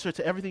answer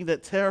to everything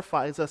that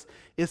terrifies us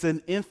is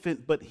an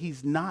infant, but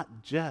he's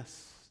not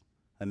just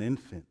an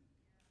infant.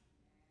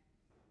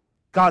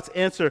 God's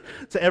answer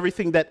to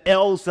everything that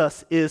ails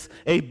us is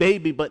a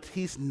baby, but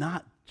he's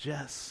not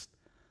just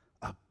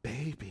a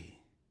baby.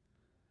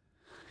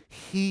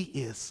 He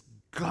is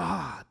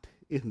God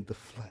in the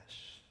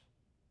flesh.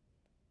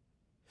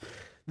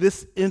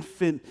 This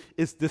infant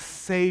is the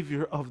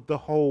Savior of the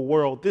whole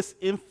world. This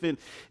infant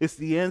is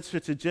the answer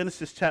to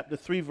Genesis chapter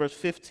 3, verse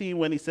 15,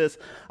 when he says,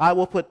 I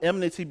will put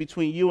enmity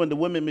between you and the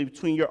woman,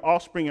 between your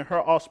offspring and her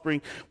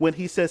offspring. When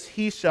he says,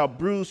 he shall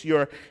bruise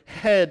your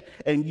head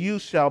and you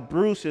shall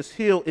bruise his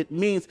heel, it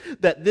means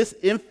that this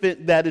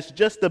infant that is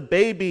just a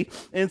baby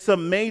in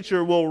some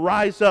manger will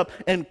rise up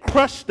and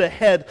crush the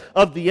head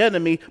of the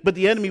enemy, but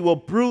the enemy will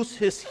bruise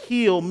his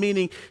heel,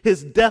 meaning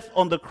his death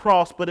on the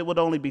cross, but it would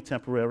only be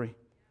temporary.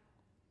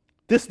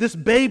 This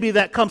baby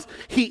that comes,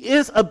 he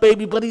is a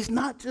baby, but he's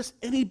not just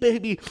any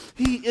baby.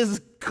 He is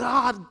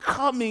God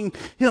coming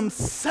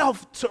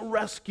himself to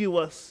rescue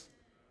us.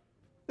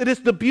 It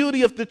is the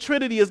beauty of the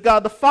Trinity as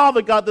God the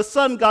Father, God the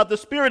Son, God the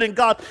Spirit, and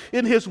God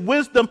in his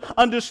wisdom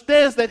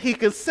understands that he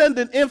can send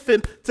an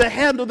infant to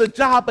handle the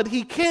job, but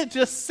he can't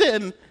just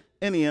send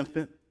any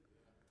infant.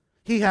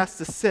 He has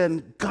to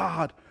send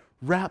God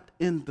wrapped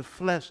in the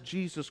flesh,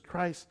 Jesus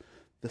Christ,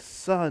 the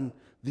Son,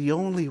 the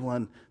only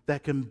one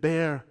that can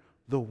bear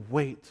the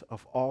weight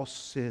of all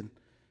sin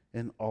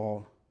and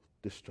all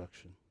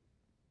destruction.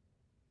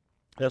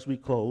 As we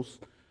close,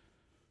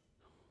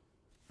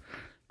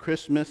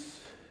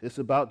 Christmas is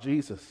about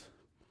Jesus.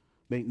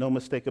 Make no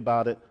mistake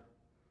about it.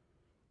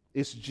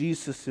 It's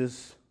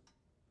Jesus's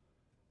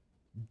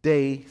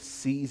day,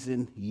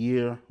 season,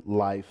 year,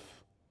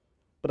 life.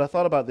 But I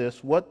thought about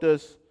this. What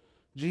does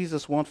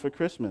Jesus want for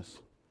Christmas?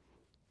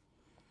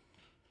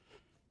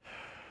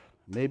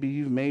 Maybe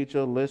you've made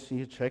your list and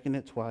you're checking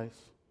it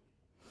twice.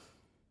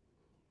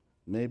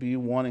 Maybe you're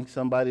wanting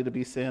somebody to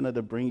be Santa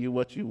to bring you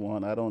what you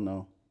want. I don't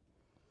know.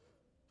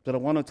 But I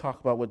want to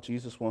talk about what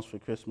Jesus wants for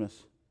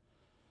Christmas.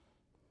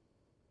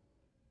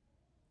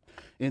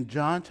 In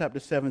John chapter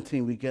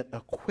 17, we get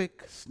a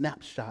quick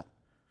snapshot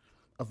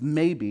of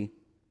maybe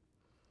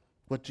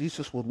what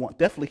Jesus would want.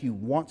 Definitely he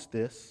wants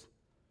this.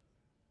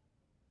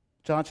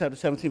 John chapter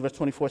 17, verse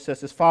 24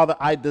 says this, Father,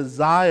 I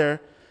desire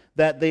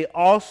that they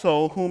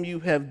also whom you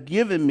have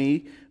given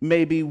me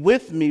may be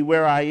with me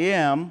where I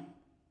am,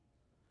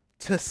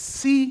 to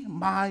see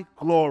my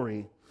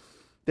glory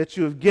that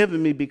you have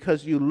given me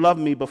because you loved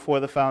me before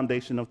the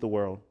foundation of the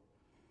world.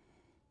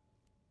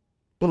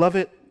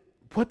 Beloved,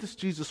 what does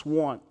Jesus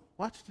want?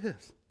 Watch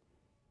this.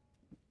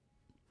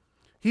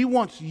 He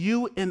wants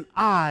you and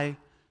I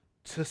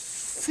to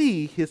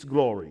see his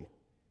glory.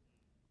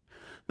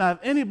 Now, if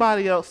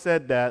anybody else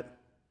said that,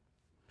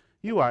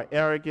 you are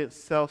arrogant,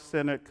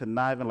 self-centered,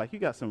 conniving, like you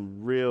got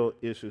some real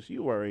issues.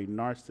 You are a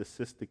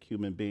narcissistic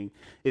human being.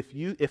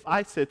 If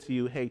I said to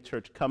you, hey,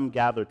 church, come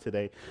gather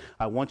today,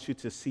 I want you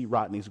to see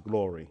Rodney's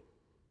glory.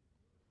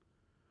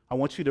 I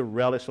want you to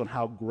relish on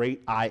how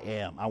great I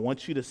am. I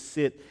want you to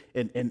sit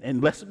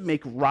and let's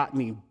make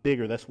Rodney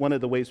bigger. That's one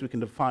of the ways we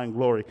can define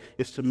glory,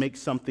 is to make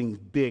something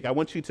big. I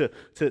want you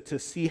to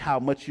see how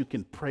much you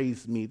can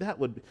praise me.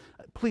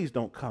 Please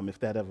don't come if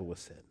that ever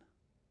was said.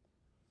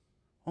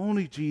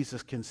 Only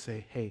Jesus can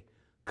say, hey,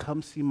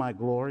 come see my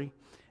glory,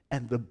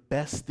 and the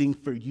best thing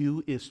for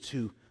you is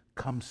to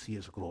come see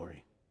his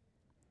glory.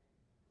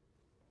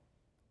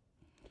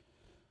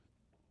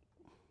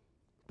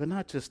 But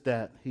not just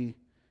that. He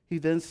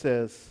then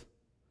says,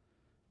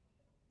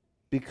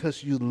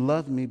 because you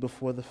loved me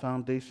before the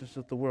foundations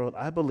of the world.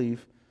 I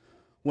believe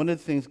one of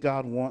the things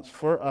God wants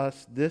for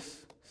us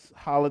this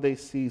holiday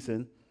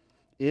season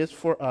is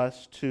for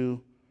us to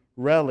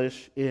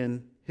relish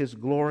in his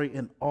glory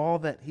and all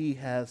that he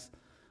has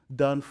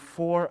done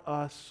for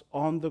us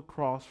on the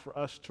cross, for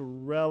us to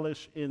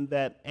relish in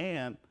that,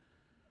 and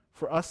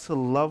for us to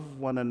love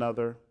one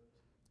another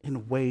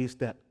in ways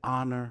that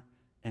honor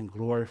and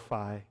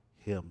glorify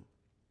him.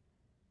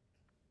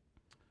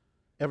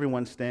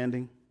 Everyone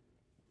standing.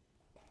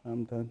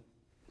 I'm done.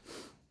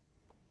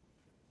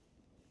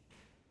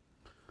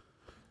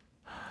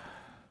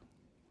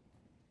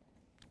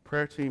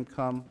 Prayer team,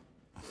 come.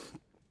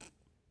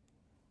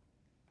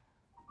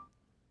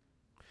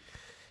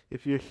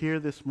 If you're here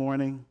this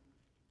morning,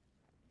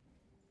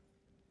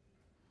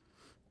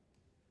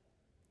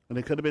 and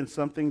it could have been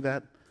something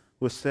that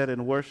was said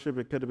in worship,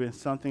 it could have been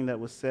something that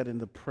was said in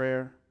the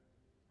prayer,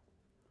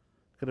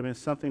 it could have been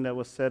something that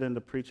was said in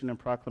the preaching and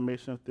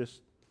proclamation of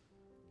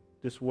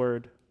this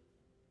word.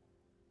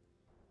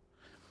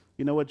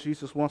 You know what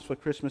Jesus wants for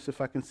Christmas,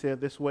 if I can say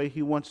it this way?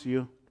 He wants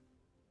you.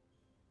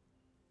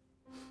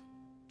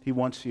 He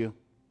wants you.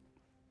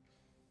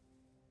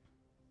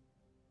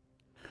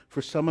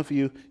 For some of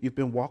you, you've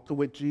been walking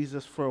with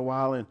Jesus for a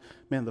while, and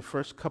man, the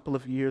first couple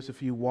of years of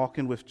you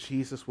walking with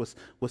Jesus was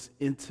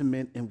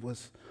intimate and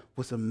was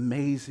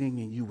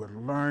amazing, and you were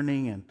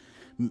learning, and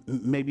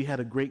maybe you had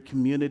a great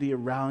community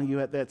around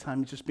you at that time.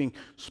 You're just being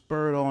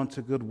spurred on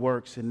to good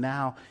works, and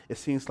now it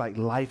seems like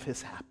life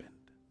has happened.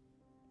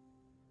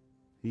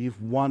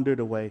 You've wandered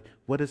away.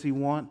 What does he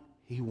want?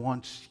 He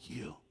wants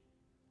you.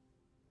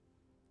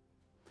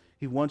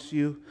 He wants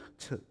you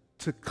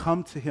to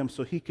come to him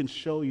so he can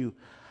show you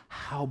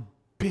how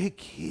big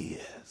he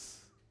is.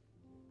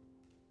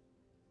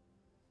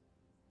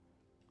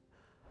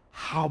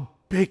 How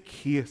big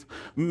he is.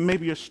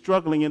 Maybe you're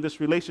struggling in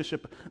this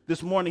relationship.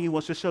 This morning he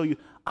wants to show you,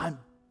 I'm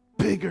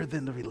bigger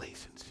than the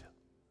relationship.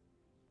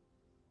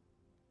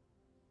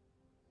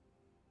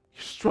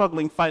 You're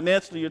struggling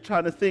financially. You're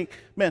trying to think,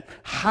 man,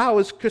 how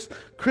is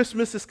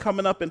Christmas is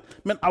coming up, and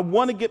man, I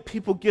want to get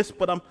people gifts,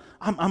 but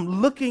I'm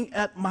looking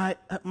at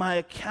my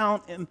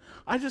account, and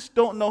I just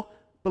don't know.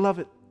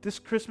 Beloved, this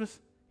Christmas,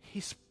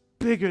 he's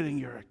bigger than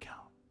your account.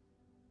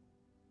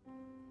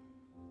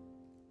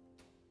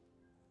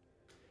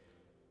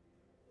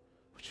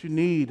 What you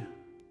need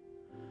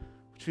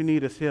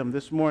is him.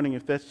 This morning,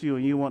 if that's you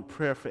and you want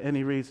prayer for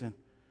any reason, I'm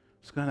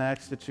just going to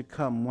ask that you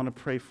come. I want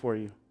to pray for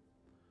you.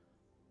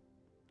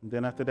 And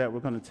then after that,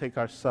 we're going to take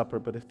our supper.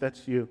 But if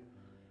that's you,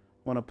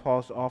 I want to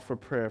pause to offer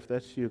prayer. If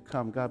that's you,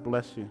 come. God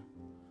bless you.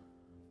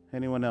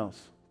 Anyone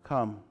else?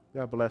 Come.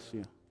 God bless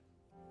you.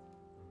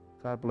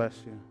 God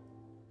bless you.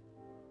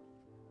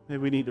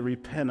 Maybe we need to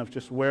repent of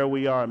just where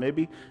we are.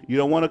 Maybe you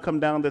don't want to come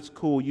down. That's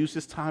cool. Use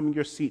this time in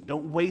your seat.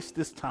 Don't waste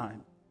this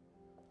time.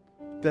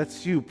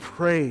 That's you.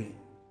 Pray.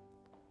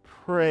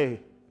 Pray.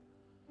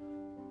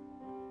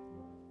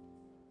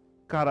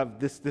 God,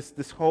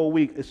 this whole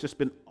week, it's just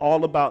been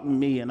all about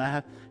me, and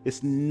it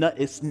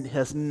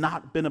has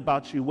not been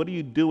about you. What do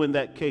you do in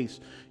that case?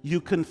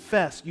 You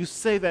confess. You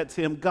say that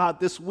to him.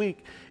 God, this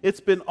week, it's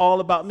been all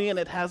about me, and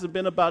it hasn't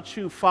been about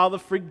you. Father,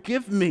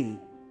 forgive me.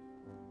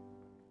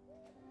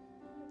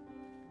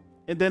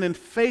 And then in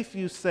faith,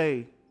 you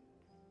say,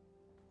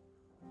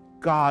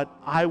 God,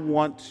 I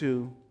want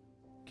to.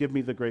 Give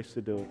me the grace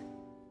to do it.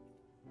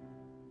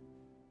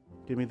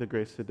 Give me the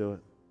grace to do it.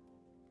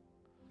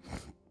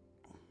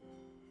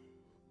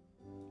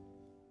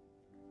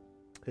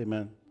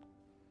 Amen.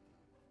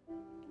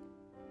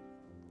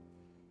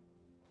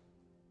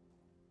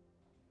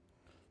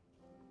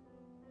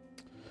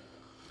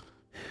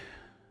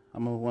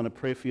 I'm going to want to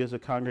pray for you as a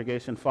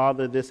congregation.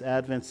 Father, this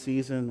Advent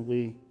season,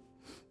 we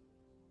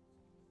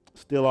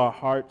still our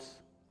hearts.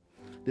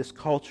 This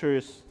culture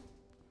is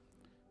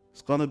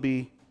going to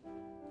be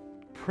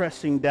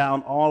pressing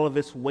down all of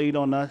its weight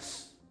on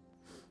us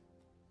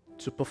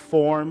to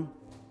perform.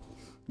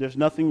 There's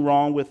nothing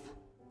wrong with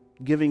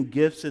giving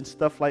gifts and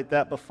stuff like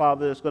that, but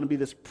Father, there's going to be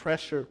this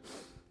pressure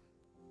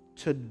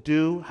to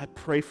do. I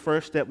pray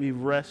first that we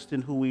rest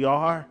in who we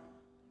are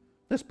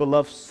as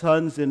beloved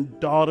sons and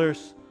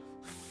daughters,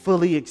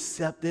 fully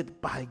accepted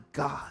by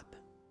God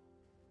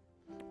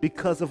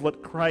because of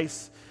what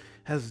Christ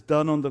has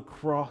done on the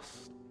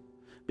cross,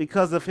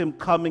 because of him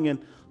coming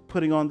and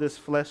putting on this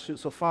flesh suit.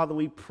 So Father,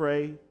 we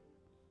pray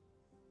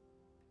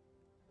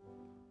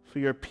for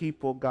your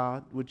people,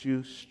 God. Would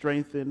you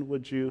strengthen?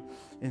 Would you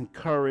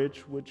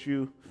encourage? Would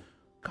you,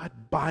 God,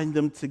 bind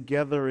them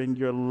together in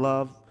your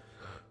love?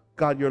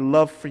 God, your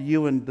love for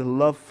you and the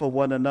love for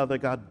one another.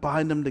 God,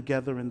 bind them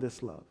together in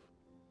this love.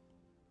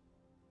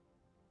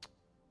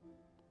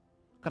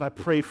 God, I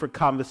pray for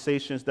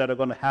conversations that are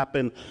going to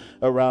happen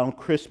around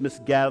Christmas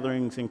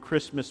gatherings and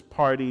Christmas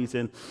parties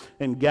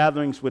and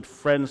gatherings with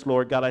friends,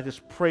 Lord God. I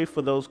just pray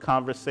for those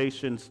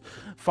conversations.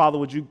 Father,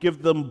 would you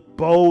give them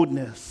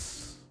boldness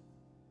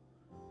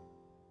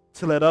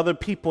to let other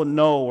people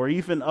know, or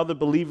even other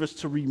believers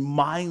to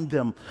remind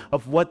them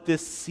of what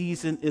this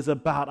season is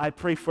about. I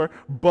pray for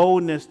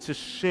boldness to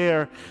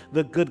share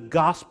the good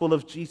gospel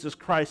of Jesus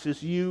Christ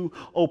as you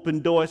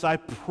open doors. I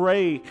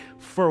pray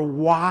for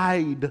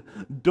wide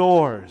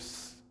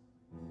doors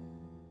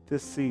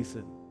this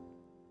season.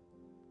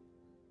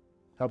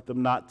 Help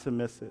them not to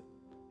miss it.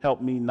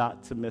 Help me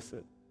not to miss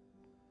it.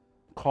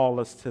 Call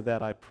us to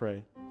that, I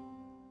pray.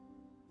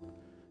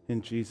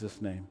 In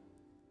Jesus' name.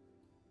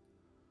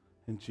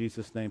 In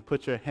Jesus' name.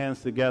 Put your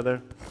hands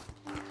together.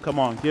 Come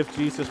on, give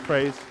Jesus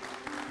praise.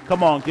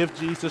 Come on, give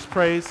Jesus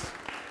praise.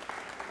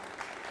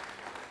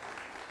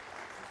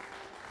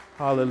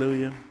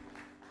 Hallelujah.